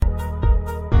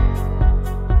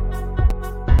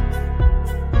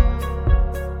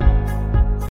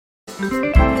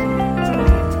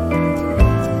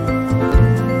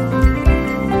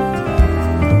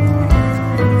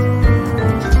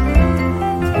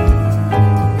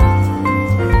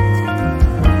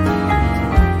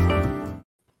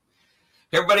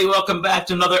everybody. Welcome back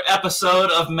to another episode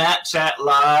of Matt Chat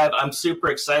Live. I'm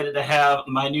super excited to have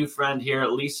my new friend here,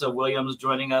 Lisa Williams,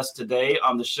 joining us today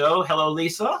on the show. Hello,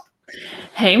 Lisa.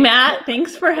 Hey, Matt.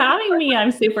 Thanks for having me.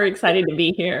 I'm super excited to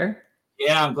be here.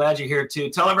 Yeah, I'm glad you're here too.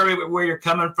 Tell everybody where you're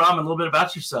coming from and a little bit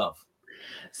about yourself.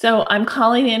 So I'm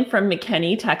calling in from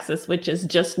McKinney, Texas, which is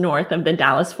just north of the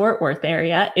Dallas-Fort Worth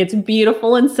area. It's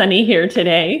beautiful and sunny here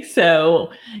today. So,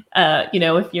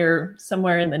 if you're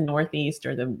somewhere in the Northeast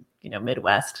or the,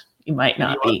 Midwest, you might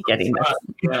not be getting this.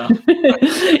 Yeah.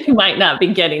 You might not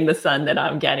be getting the sun that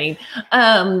I'm getting.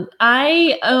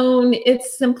 I own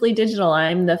It's Simply Digital.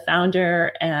 I'm the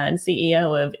founder and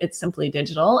CEO of It's Simply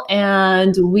Digital,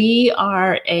 and we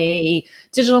are a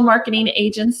digital marketing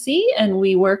agency, and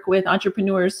we work with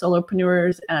entrepreneurs,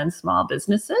 solopreneurs, and small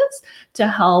businesses to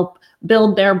help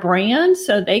build their brand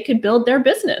so they could build their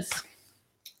business.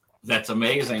 That's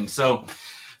amazing. So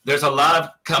there's a lot of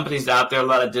companies out there, a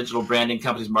lot of digital branding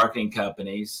companies, marketing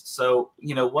companies. So,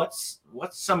 what's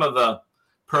some of the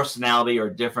personality or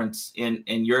difference in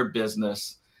your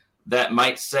business that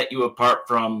might set you apart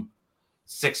from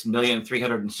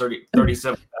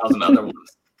 6,337,000 other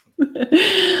ones?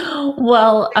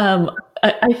 Well,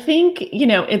 I think,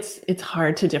 it's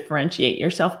hard to differentiate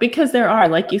yourself because there are,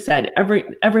 like you said,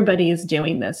 everybody is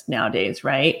doing this nowadays,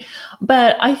 right?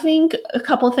 But I think a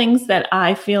couple of things that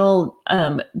I feel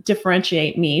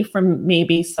differentiate me from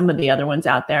maybe some of the other ones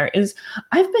out there is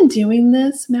I've been doing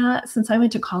this, Matt, since I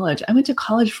went to college. I went to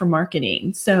college for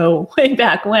marketing. So way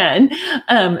back when,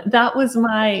 that was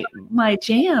my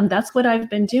jam. That's what I've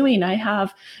been doing. I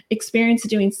have experience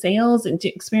doing sales and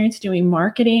experience doing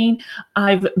marketing.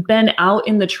 I've been out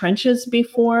in the trenches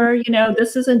before.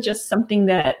 This isn't just something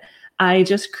that I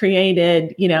just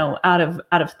created, out of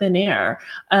thin air.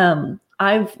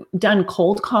 I've done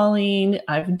cold calling.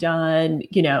 I've done,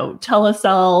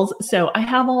 telesales. So I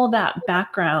have all that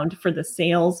background for the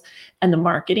sales and the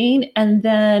marketing. And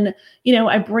then,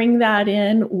 I bring that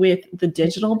in with the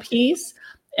digital piece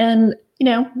and,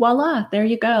 voila, there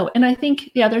you go. And I think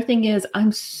the other thing is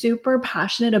I'm super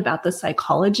passionate about the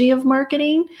psychology of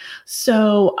marketing.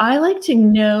 So I like to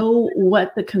know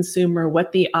what the consumer,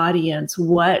 what the audience,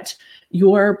 what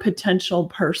your potential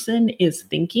person is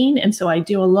thinking. And so I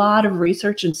do a lot of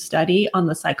research and study on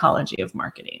the psychology of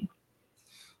marketing.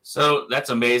 So that's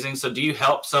amazing. So do you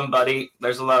help somebody?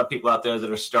 There's a lot of people out there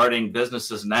that are starting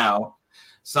businesses now.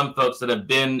 Some folks that have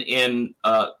been in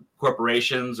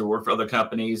corporations or work for other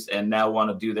companies and now want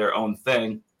to do their own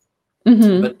thing.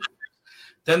 Mm-hmm. But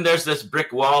then there's this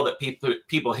brick wall that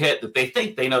people hit that they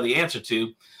think they know the answer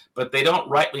to, but they don't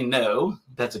rightly know.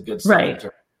 That's a good term.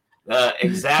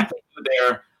 Exactly who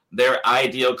their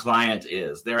ideal client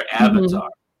is, their avatar,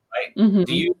 right? Mm-hmm.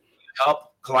 Do you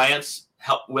help clients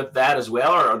help with that as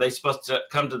well, or are they supposed to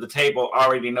come to the table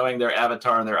already knowing their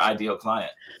avatar and their ideal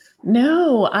client?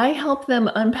 No, I help them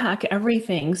unpack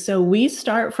everything. So we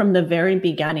start from the very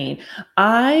beginning.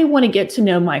 I want to get to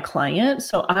know my client.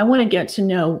 So I want to get to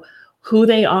know who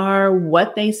they are,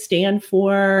 what they stand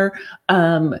for,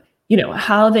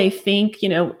 how they think,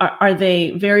 are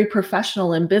they very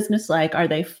professional and businesslike? Are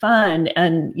they fun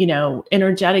and,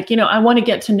 energetic? I want to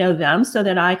get to know them so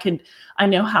that I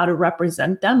know how to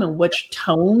represent them and which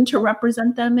tone to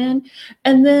represent them in.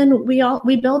 And then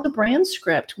we build a brand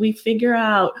script. We figure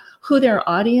out who their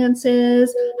audience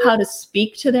is, how to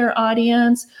speak to their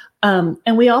audience.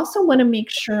 And we also want to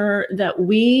make sure that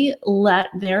we let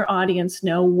their audience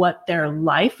know what their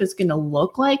life is going to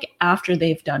look like after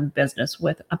they've done business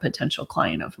with a potential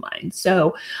client of mine.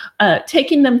 So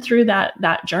taking them through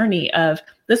that journey of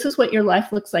this is what your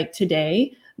life looks like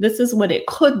today. This is what it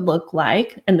could look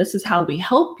like. And this is how we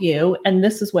help you. And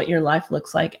this is what your life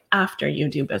looks like after you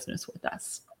do business with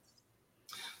us.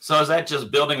 So is that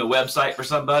just building a website for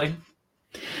somebody?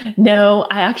 No,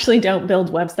 I actually don't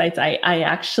build websites. I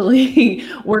actually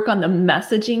work on the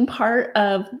messaging part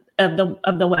of the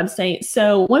website.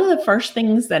 So one of the first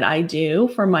things that I do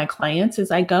for my clients is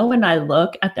I go and I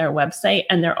look at their website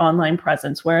and their online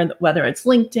presence, whether it's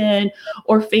LinkedIn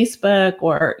or Facebook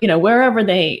or wherever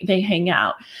they hang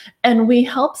out, and we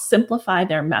help simplify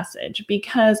their message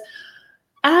because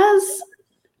as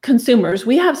consumers,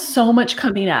 we have so much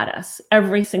coming at us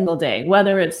every single day,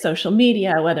 whether it's social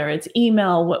media, whether it's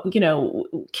email,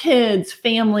 kids,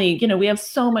 family, we have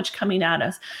so much coming at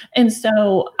us. And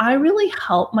so I really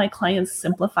help my clients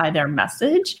simplify their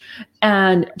message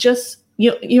and just,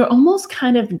 you're almost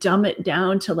kind of dumb it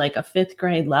down to like a 5th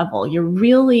grade level. You're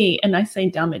really, and I say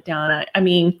dumb it down, I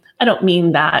mean, I don't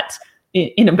mean that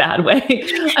in a bad way.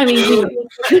 I mean,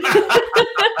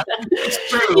 it's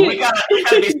true. We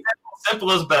gotta be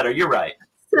simple is better. You're right.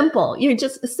 simple. You're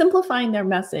just simplifying their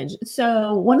message.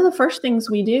 So one of the first things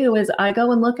we do is I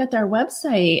go and look at their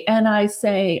website and I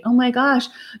say, oh my gosh,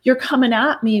 you're coming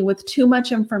at me with too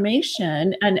much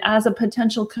information. And as a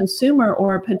potential consumer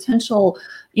or a potential,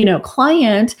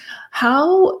 client,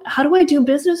 how do I do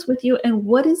business with you? And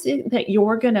what is it that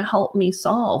you're going to help me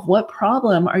solve? What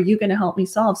problem are you going to help me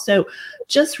solve? So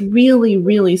just really,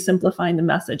 really simplifying the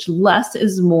message. Less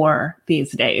is more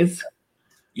these days.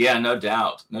 Yeah, no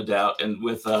doubt. And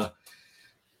with the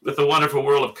wonderful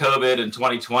world of COVID, and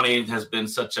 2020 has been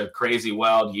such a crazy,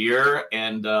 wild year.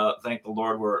 And thank the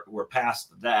Lord we're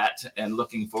past that and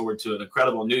looking forward to an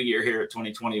incredible new year here at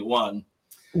 2021.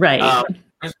 Right.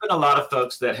 There's been a lot of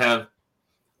folks that have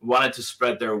wanted to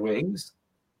spread their wings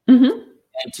Mm-hmm.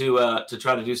 and to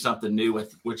try to do something new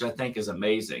with, which I think is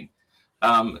amazing.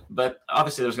 But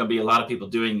obviously, there's going to be a lot of people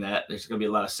doing that. There's going to be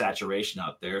a lot of saturation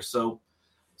out there. So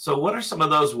what are some of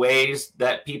those ways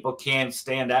that people can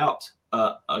stand out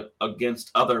against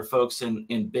other folks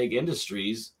in big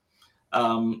industries?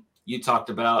 You talked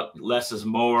about less is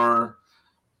more,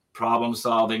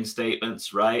 problem-solving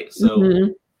statements, right? So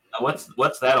Mm-hmm.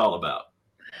 what's that all about?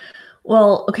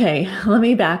 Well, okay, let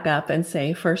me back up and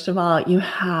say, first of all, you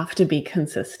have to be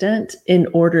consistent in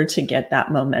order to get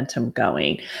that momentum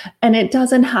going. And it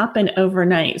doesn't happen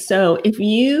overnight. So if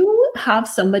you have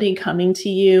somebody coming to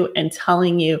you and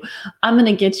telling you, I'm going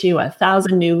to get you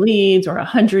 1,000 new leads or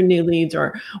 100 new leads,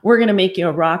 or we're going to make you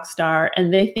a rock star,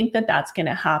 and they think that that's going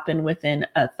to happen within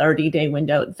a 30-day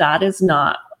window, that's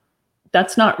not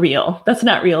real. That's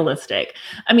not realistic.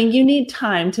 I mean, you need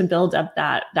time to build up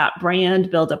that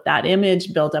brand, build up that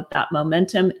image, build up that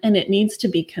momentum, and it needs to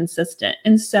be consistent.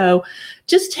 And so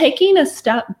just taking a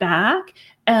step back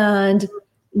and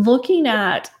looking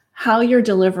at how you're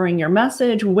delivering your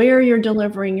message, where you're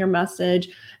delivering your message,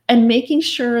 and making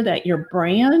sure that your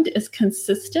brand is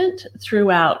consistent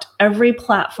throughout every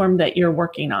platform that you're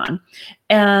working on.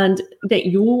 And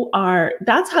that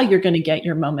that's how you're going to get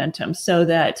your momentum, so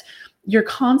that you're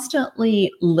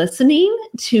constantly listening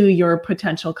to your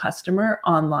potential customer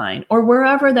online or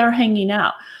wherever they're hanging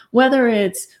out, whether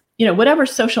it's, whatever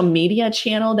social media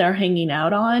channel they're hanging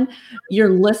out on, you're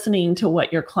listening to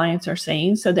what your clients are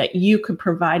saying so that you could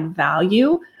provide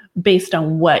value based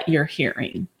on what you're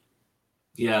hearing.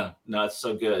 Yeah, no, it's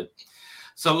so good.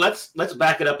 So let's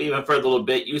back it up even further a little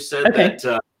bit. You said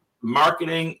that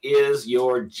marketing is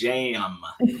your jam.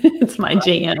 It's my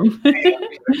jam.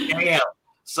 Jam.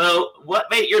 So what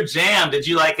made your jam? Did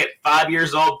you at 5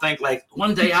 years old think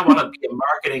one day I want to be a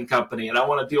marketing company and I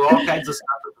want to do all kinds of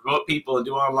stuff to promote people and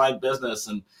do online business?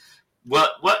 And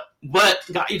what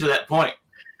got you to that point?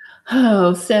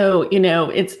 Oh, so,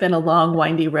 it's been a long,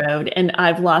 windy road, and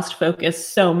I've lost focus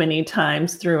so many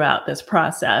times throughout this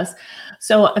process.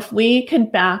 So if we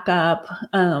could back up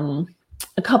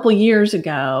a couple years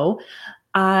ago,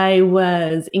 I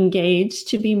was engaged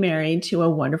to be married to a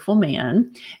wonderful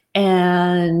man.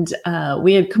 And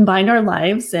we had combined our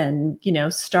lives and,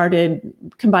 started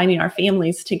combining our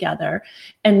families together.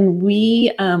 And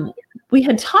we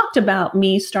had talked about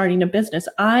me starting a business.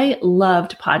 I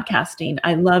loved podcasting.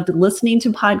 I loved listening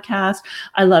to podcasts.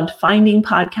 I loved finding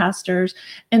podcasters.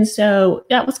 And so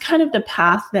that was kind of the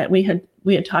path that we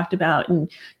had talked about. And,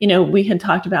 we had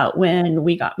talked about when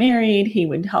we got married, he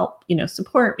would help,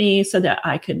 support me so that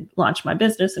I could launch my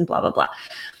business and blah, blah, blah.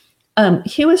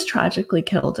 He was tragically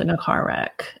killed in a car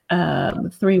wreck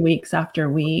 3 weeks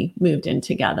after we moved in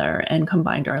together and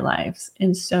combined our lives.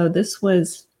 And so this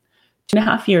was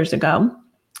 2.5 years ago.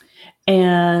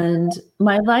 And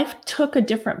my life took a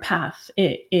different path.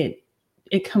 It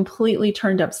completely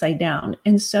turned upside down.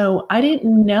 And so I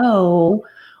didn't know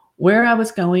where I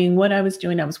was going, what I was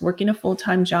doing. I was working a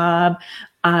full-time job.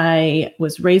 I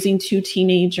was raising 2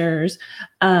 teenagers.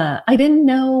 I didn't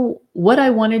know what I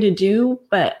wanted to do,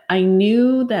 but I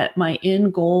knew that my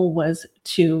end goal was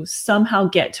to somehow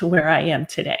get to where I am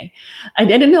today. I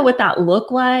didn't know what that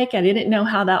looked like. I didn't know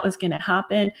how that was going to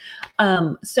happen.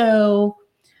 So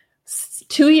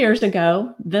 2 years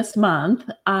ago, this month,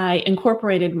 I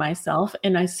incorporated myself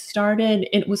and I started,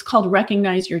 it was called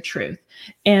Recognize Your Truth.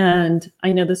 And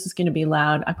I know this is going to be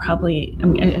loud. I probably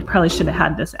should have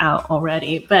had this out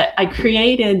already, but I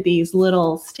created these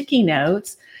little sticky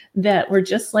notes that were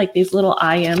just like these little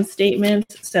I am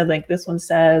statements. So this one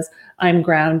says, I'm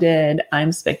grounded,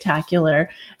 I'm spectacular.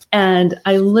 And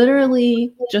I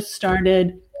literally just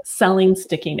started selling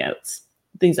sticky notes.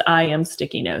 These I am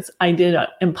sticky notes. I did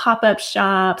in pop-up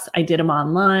shops. I did them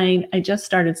online. I just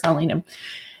started selling them.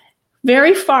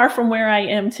 Very far from where I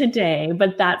am today,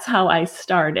 but that's how I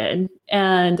started.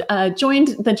 And joined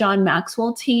the John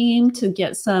Maxwell team to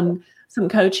get some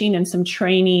coaching and some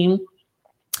training.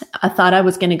 I thought I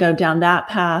was going to go down that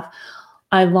path.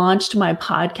 I launched my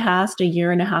podcast a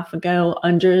year and a half ago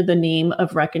under the name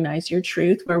of Recognize Your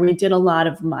Truth, where we did a lot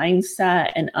of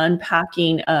mindset and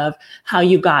unpacking of how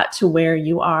you got to where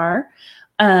you are.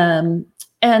 And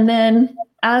then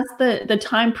as the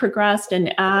time progressed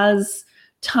and as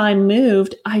time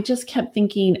moved, I just kept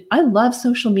thinking, I love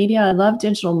social media. I love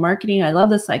digital marketing. I love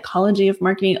the psychology of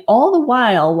marketing. All the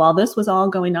while this was all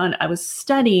going on, I was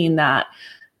studying that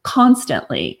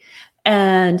constantly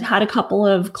and had a couple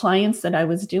of clients that I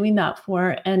was doing that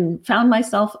for, and found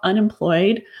myself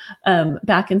unemployed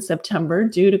back in September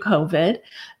due to COVID,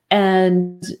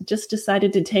 and just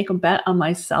decided to take a bet on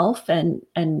myself and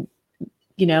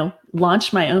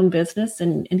launch my own business,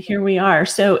 and here we are.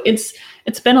 So it's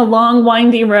been a long,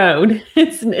 windy road.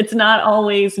 It's not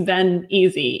always been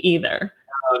easy either.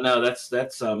 Oh no,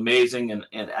 that's amazing and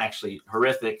actually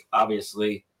horrific,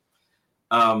 obviously.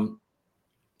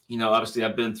 Obviously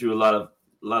I've been through a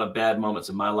lot of bad moments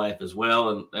in my life as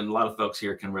well. And a lot of folks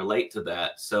here can relate to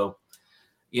that. So,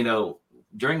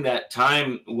 during that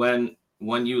time when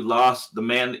you lost the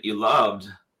man that you loved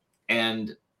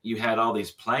and you had all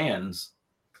these plans,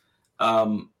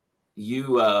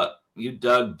 you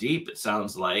dug deep, it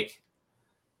sounds like,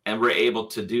 and were able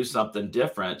to do something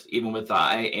different, even with the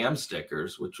I am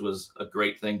stickers, which was a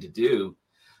great thing to do.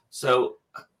 So,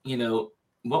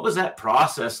 what was that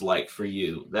process like for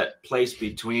you? That place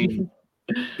between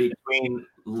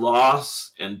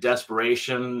loss and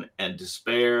desperation and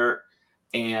despair,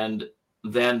 and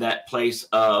then that place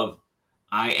of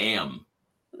I am.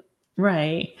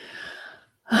 Right.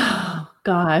 Oh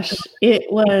gosh,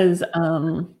 it was.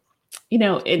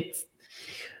 It's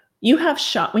you have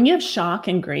shock. When you have shock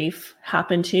and grief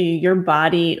happen to you, your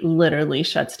body literally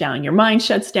shuts down. Your mind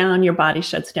shuts down. Your body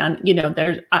shuts down.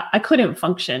 I couldn't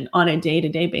function on a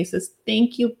day-to-day basis.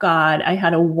 Thank you, God. I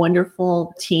had a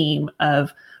wonderful team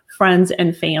of friends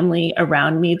and family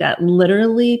around me that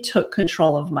literally took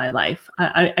control of my life.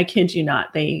 I kid you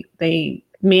not. They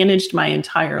managed my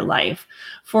entire life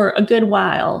for a good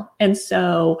while. And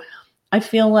so I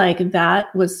feel like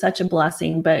that was such a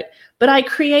blessing, but I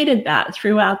created that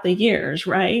throughout the years,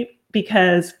 right?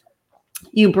 Because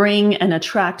you bring and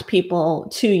attract people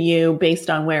to you based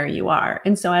on where you are.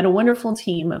 And so I had a wonderful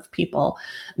team of people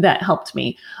that helped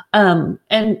me.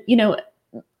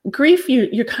 Grief,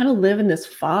 you kind of live in this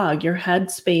fog. Your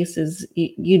head space is,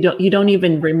 you don't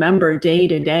even remember day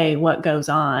to day what goes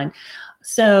on.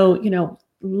 So,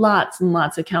 lots and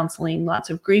lots of counseling,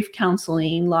 lots of grief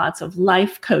counseling, lots of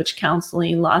life coach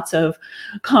counseling, lots of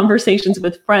conversations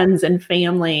with friends and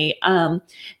family.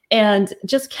 And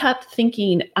just kept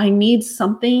thinking, I need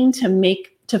something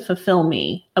to fulfill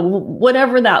me,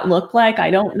 whatever that looked like.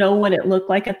 I don't know what it looked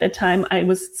like at the time. I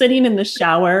was sitting in the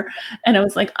shower and I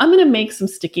was like, I'm going to make some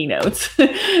sticky notes.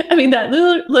 I mean, that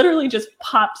literally just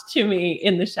popped to me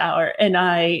in the shower. And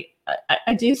I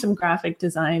do some graphic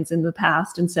designs in the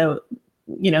past. And so,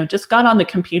 just got on the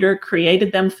computer,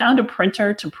 created them, found a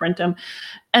printer to print them,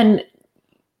 and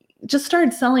just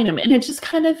started selling them. And it just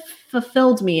kind of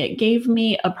fulfilled me. It gave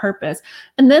me a purpose.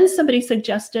 And then somebody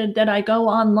suggested that I go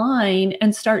online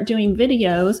and start doing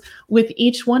videos with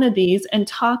each one of these and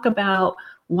talk about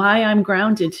why I'm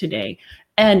grounded today.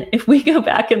 And if we go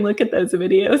back and look at those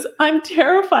videos, I'm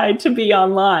terrified to be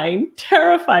online,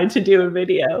 terrified to do a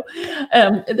video.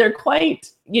 They're quite,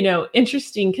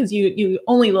 interesting because you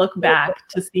only look back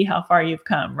to see how far you've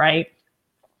come, right?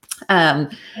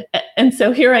 And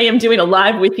so here I am doing a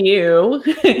live with you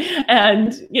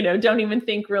and, don't even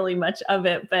think really much of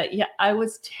it. But yeah, I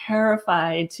was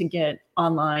terrified to get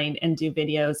online and do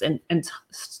videos and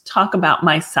talk about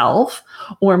myself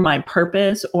or my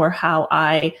purpose or how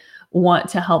I want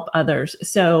to help others.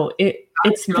 So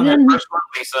it's been that first one,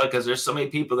 Lisa, because there's so many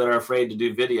people that are afraid to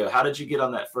do video. How did you get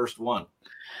on that first one?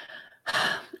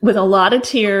 With a lot of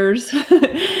tears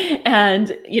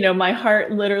and my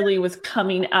heart literally was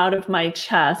coming out of my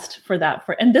chest for that.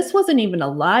 And this wasn't even a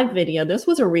live video. This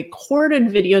was a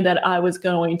recorded video that I was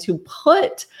going to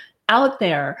put out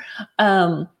there.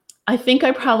 I think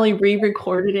I probably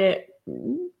re-recorded it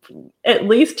at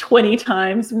least 20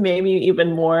 times, maybe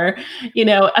even more.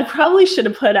 I probably should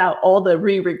have put out all the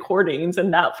re-recordings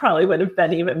and that probably would have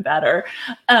been even better.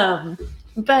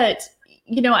 But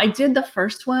I did the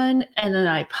first one and then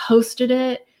I posted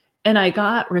it and I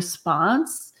got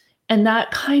response, and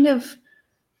that kind of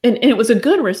and it was a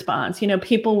good response.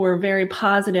 People were very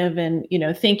positive and,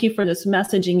 thank you for this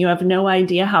messaging. You have no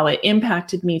idea how it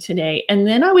impacted me today. And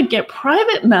then I would get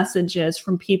private messages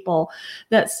from people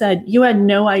that said, you had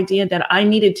no idea that I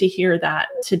needed to hear that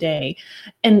today.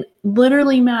 And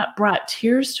literally, Matt, brought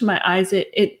tears to my eyes.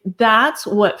 That's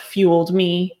what fueled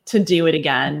me to do it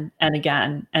again and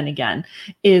again and again,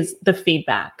 is the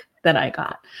feedback that I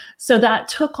got. So that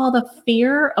took all the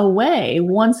fear away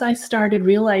once I started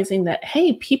realizing that,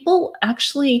 hey, people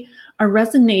actually are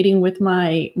resonating with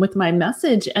my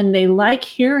message, and they like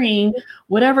hearing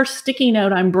whatever sticky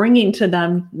note I'm bringing to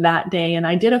them that day. And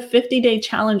I did a 50-day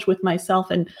challenge with myself,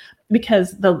 and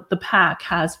because the pack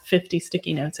has 50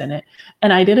 sticky notes in it,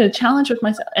 and I did a challenge with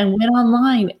myself and went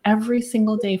online every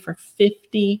single day for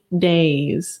 50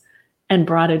 days and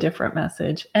brought a different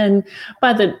message. And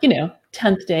by the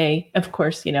 10th day, of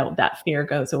course, that fear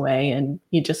goes away, and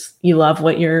you love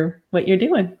what you're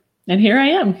doing. And here I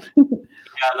am.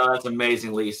 Yeah, no, that's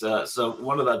amazing, Lisa. So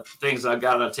one of the things I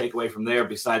got to take away from there,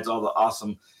 besides all the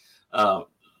awesome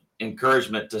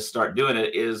encouragement to start doing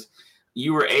it, is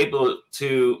you were able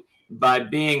to, by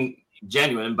being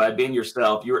genuine, by being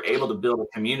yourself, you were able to build a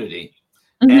community.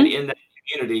 Mm-hmm. And in that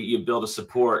community, you build a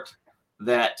support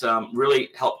that really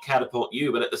helped catapult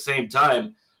you, but at the same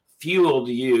time, fueled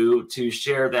you to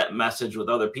share that message with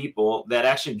other people that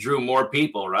actually drew more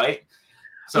people, right?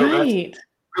 So right. That's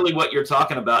really what you're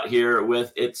talking about here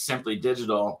with It's Simply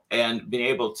Digital, and being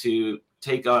able to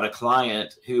take on a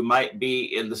client who might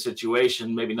be in the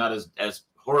situation, maybe not as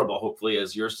horrible, hopefully,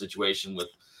 as your situation with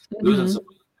losing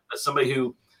somebody, but somebody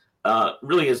who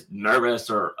really is nervous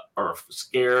or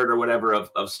scared or whatever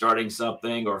of starting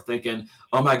something, or thinking,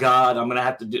 oh my God, I'm going to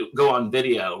have to go on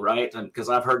video, right? And because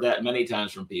I've heard that many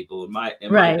times from people in my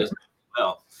business as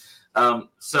well.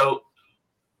 So,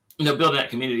 building that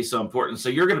community is so important. So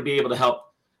you're going to be able to help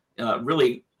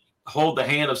really hold the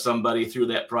hand of somebody through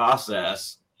that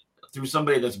process, through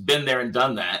somebody that's been there and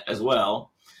done that as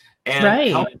well. And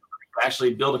help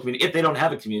actually build a community, if they don't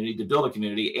have a community, to build a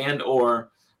community, and or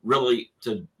really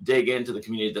to dig into the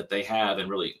community that they have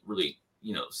and really,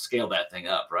 scale that thing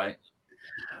up, right?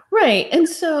 Right. And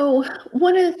so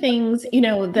one of the things,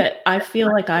 that I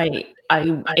feel like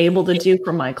I'm able to do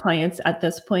for my clients at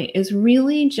this point is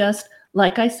really just,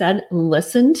 like I said,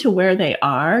 listen to where they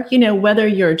are, whether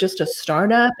you're just a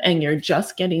startup and you're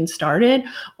just getting started,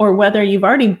 or whether you've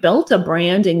already built a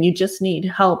brand and you just need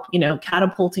help,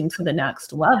 catapulting to the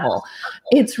next level.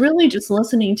 It's really just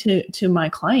listening to my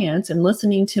clients and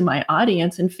listening to my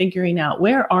audience and figuring out,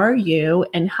 where are you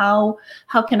and how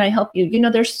can I help you?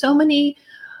 There's so many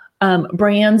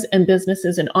brands and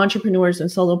businesses and entrepreneurs and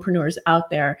solopreneurs out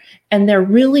there, and they're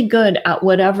really good at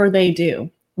whatever they do.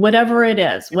 Whatever it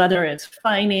is, whether it's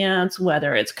finance,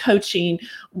 whether it's coaching,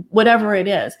 whatever it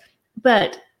is.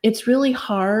 But it's really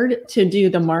hard to do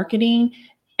the marketing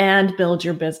and build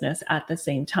your business at the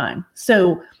same time.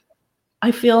 So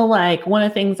I feel like one of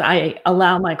the things I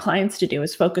allow my clients to do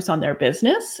is focus on their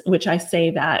business, which I say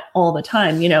that all the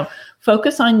time,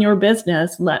 focus on your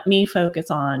business. Let me focus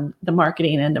on the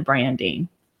marketing and the branding,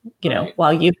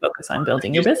 while you focus on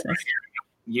building your business.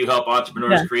 You help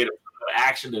entrepreneurs create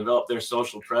action, develop their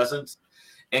social presence,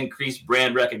 increase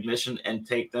brand recognition, and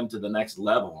take them to the next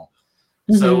level.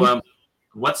 So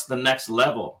what's the next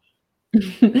level?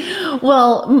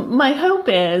 Well, my hope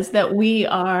is that we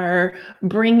are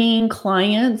bringing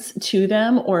clients to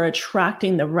them, or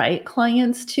attracting the right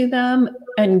clients to them,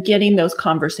 and getting those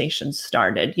conversations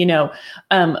started.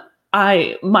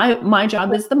 My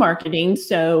job is the marketing.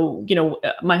 So,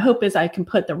 my hope is I can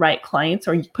put the right clients,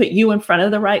 or put you in front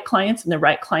of the right clients and the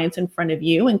right clients in front of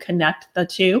you, and connect the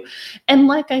two. And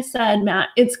like I said, Matt,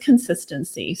 it's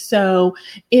consistency. So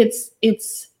it's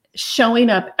showing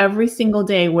up every single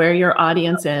day where your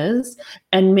audience is,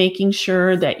 and making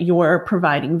sure that you're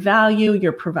providing value,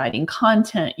 you're providing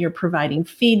content, you're providing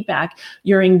feedback,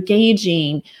 you're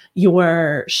engaging,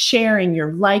 you're sharing,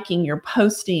 you're liking, you're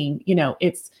posting.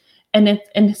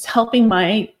 It's helping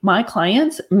my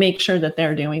clients make sure that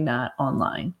they're doing that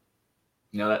online.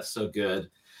 That's so good.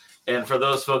 And for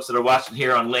those folks that are watching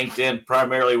here on LinkedIn,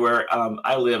 primarily where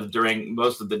I live during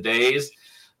most of the days,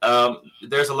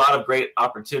 there's a lot of great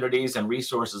opportunities and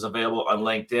resources available on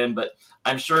LinkedIn. But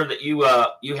I'm sure that you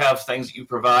have things that you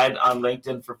provide on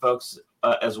LinkedIn for folks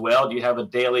as well. Do you have a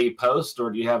daily post, or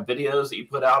do you have videos that you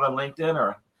put out on LinkedIn?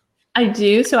 Or I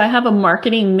do. So I have a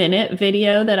marketing minute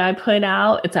video that I put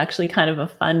out. It's actually kind of a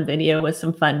fun video with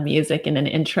some fun music and an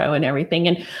intro and everything.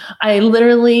 And I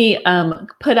literally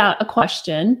put out a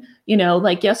question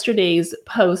Like yesterday's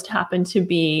post happened to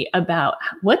be about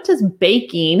what does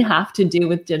baking have to do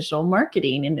with digital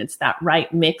marketing? And it's that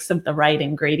right mix of the right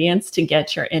ingredients to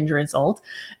get your end result.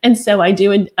 And so I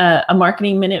do a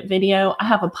marketing minute video. I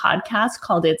have a podcast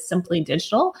called It's Simply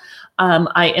Digital.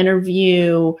 I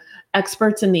interview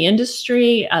experts in the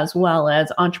industry as well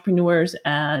as entrepreneurs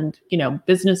and,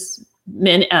 business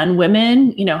men and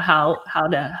women, how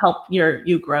to help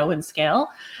you grow and scale.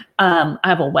 I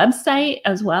have a website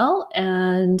as well.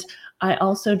 And I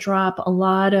also drop a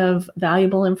lot of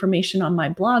valuable information on my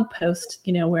blog post,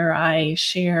 where I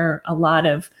share a lot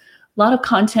of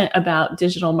content about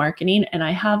digital marketing. And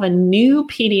I have a new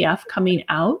PDF coming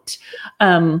out.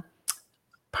 It'll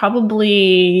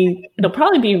probably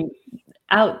be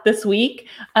out this week,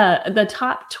 the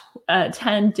top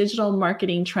 10 digital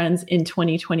marketing trends in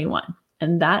 2021.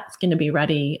 And that's going to be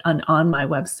ready on my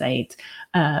website.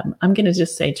 I'm going to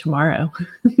just say tomorrow.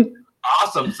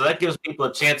 Awesome. So that gives people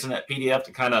a chance in that PDF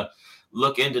to kind of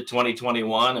look into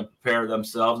 2021 and prepare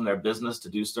themselves and their business to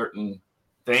do certain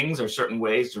things or certain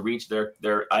ways to reach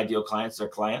their ideal clients, their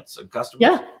clients and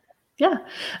customers. Yeah.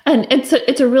 And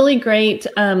it's a really great,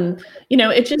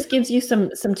 it just gives you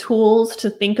some tools to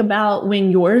think about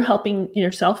when you're helping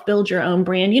yourself build your own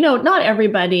brand. Not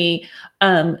everybody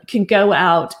can go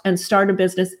out and start a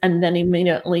business and then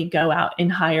immediately go out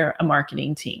and hire a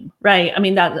marketing team, right? I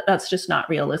mean, that's just not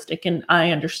realistic. And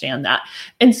I understand that.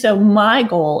 And so my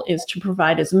goal is to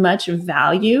provide as much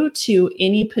value to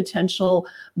any potential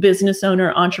business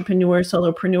owner, entrepreneur,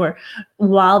 solopreneur,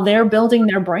 while they're building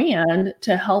their brand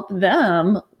to help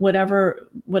them, whatever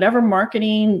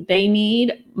marketing they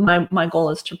need. My goal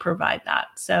is to provide that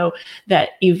so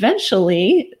that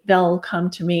eventually they'll come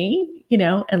to me,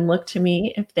 and look to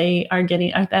me if they are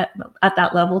getting at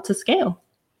that level to scale.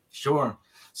 Sure.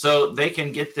 So they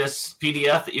can get this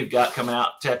PDF that you've got coming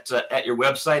out at your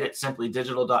website at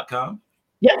simplydigital.com.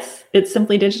 Yes, it's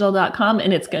simplydigital.com,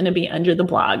 and it's going to be under the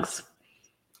blogs.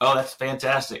 Oh, that's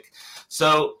fantastic.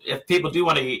 So if people do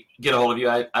want to get a hold of you,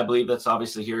 I believe that's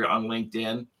obviously here on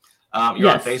LinkedIn.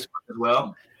 You're on Facebook as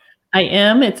well. I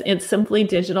am. It's Simply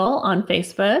Digital on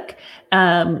Facebook.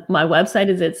 My website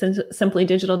is at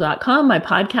simplydigital.com. My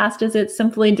podcast is at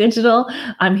Simply Digital.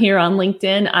 I'm here on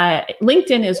LinkedIn.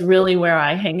 LinkedIn is really where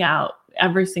I hang out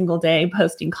every single day,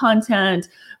 posting content,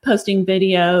 posting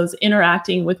videos,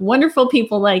 interacting with wonderful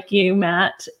people like you,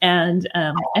 Matt, and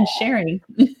sharing.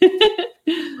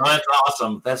 Oh, that's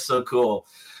awesome. That's so cool.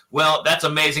 Well, that's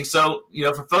amazing. So,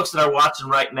 for folks that are watching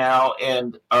right now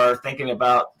and are thinking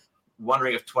about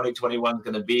wondering if 2021 is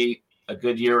going to be a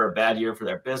good year or a bad year for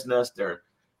their business, they're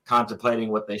contemplating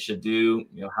what they should do,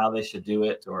 how they should do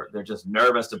it, or they're just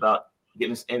nervous about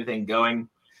getting anything going.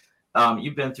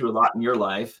 You've been through a lot in your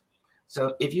life.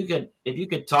 So if you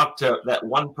could talk to that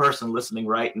one person listening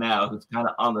right now who's kind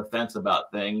of on the fence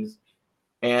about things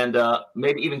and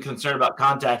maybe even concerned about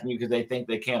contacting you because they think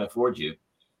they can't afford you.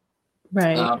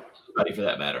 Right. Anybody for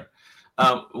that matter.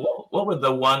 What would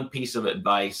the one piece of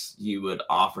advice you would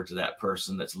offer to that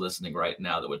person that's listening right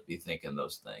now that would be thinking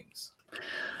those things?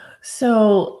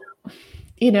 So,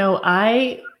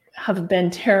 I have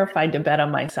been terrified to bet on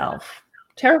myself.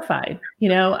 Terrified.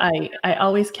 I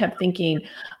always kept thinking,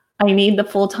 I need the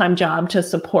full-time job to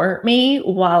support me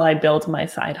while I build my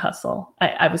side hustle.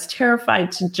 I was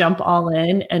terrified to jump all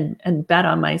in and bet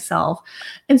on myself.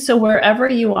 And so wherever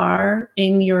you are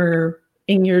in your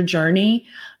journey,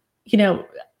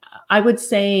 I would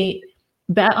say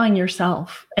bet on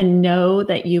yourself and know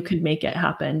that you could make it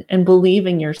happen and believe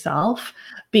in yourself,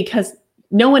 because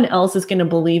no one else is going to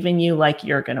believe in you like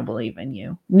you're going to believe in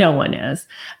you. No one is.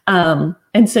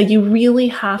 And so you really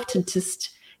have to just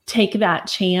take that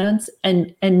chance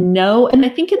and know. And I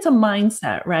think it's a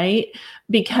mindset, right?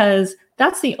 Because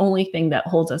that's the only thing that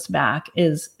holds us back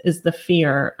is the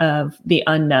fear of the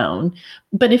unknown.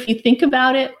 But if you think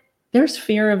about it, there's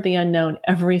fear of the unknown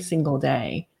every single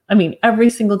day. I mean, every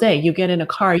single day you get in a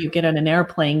car, you get on an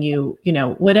airplane,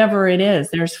 whatever it is,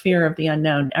 there's fear of the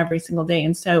unknown every single day.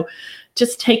 And so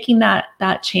just taking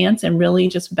that chance and really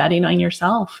just betting on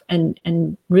yourself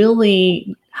and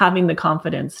really having the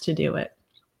confidence to do it.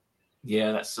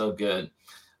 Yeah, that's so good.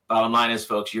 Bottom line is,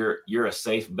 folks, you're a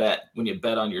safe bet when you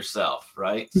bet on yourself,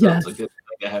 right? So Yes. It's a good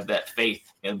thing to have that faith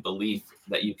and belief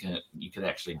that you can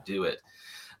actually do it.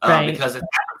 Right. Because it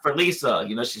happened for Lisa.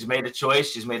 She's made a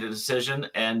choice, she's made a decision,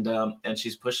 and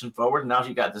she's pushing forward. Now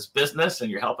you got this business,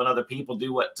 and you're helping other people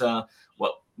do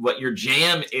what your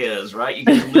jam is, right? You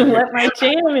get to live what my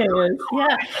jam is,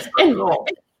 yeah.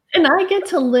 And I get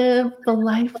to live the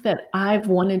life that I've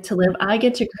wanted to live. I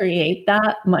get to create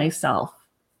that myself.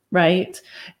 right?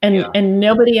 And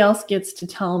nobody else gets to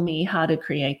tell me how to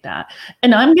create that.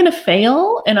 And I'm going to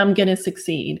fail and I'm going to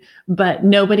succeed, but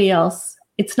nobody else,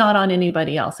 it's not on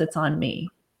anybody else, it's on me.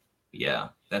 Yeah,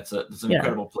 that's an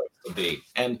incredible place to be.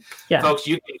 And yeah. folks,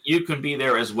 you can be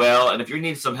there as well. And if you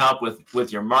need some help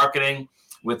with your marketing,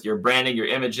 with your branding, your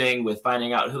imaging, with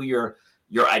finding out who your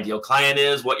ideal client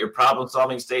is, what your problem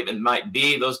solving statement might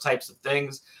be, those types of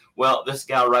things, well, this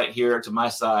gal right here to my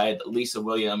side, Lisa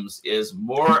Williams, is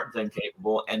more than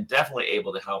capable and definitely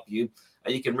able to help you.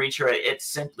 You can reach her at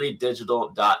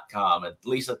itssimplydigital.com. And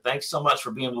Lisa, thanks so much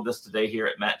for being with us today here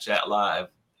at Matt Chat Live.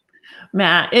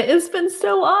 Matt, it has been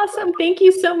so awesome. Thank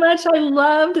you so much. I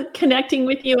loved connecting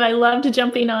with you. I loved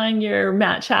jumping on your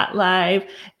Matt Chat Live.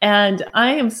 And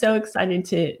I am so excited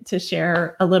to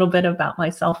share a little bit about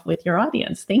myself with your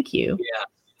audience. Thank you. Yeah,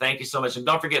 thank you so much. And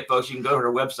don't forget, folks, you can go to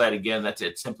her website again. That's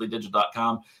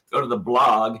itssimplydigital.com. Go to the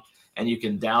blog, and you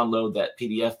can download that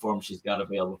PDF form she's got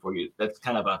available for you. That's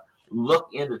kind of a look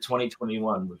into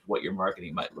 2021 with what your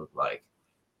marketing might look like.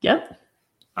 Yep.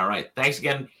 All right. Thanks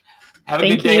again. Have a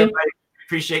good day, everybody.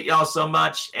 Appreciate y'all so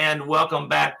much. And welcome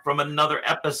back from another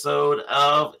episode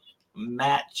of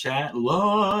Matt Chat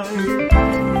Live.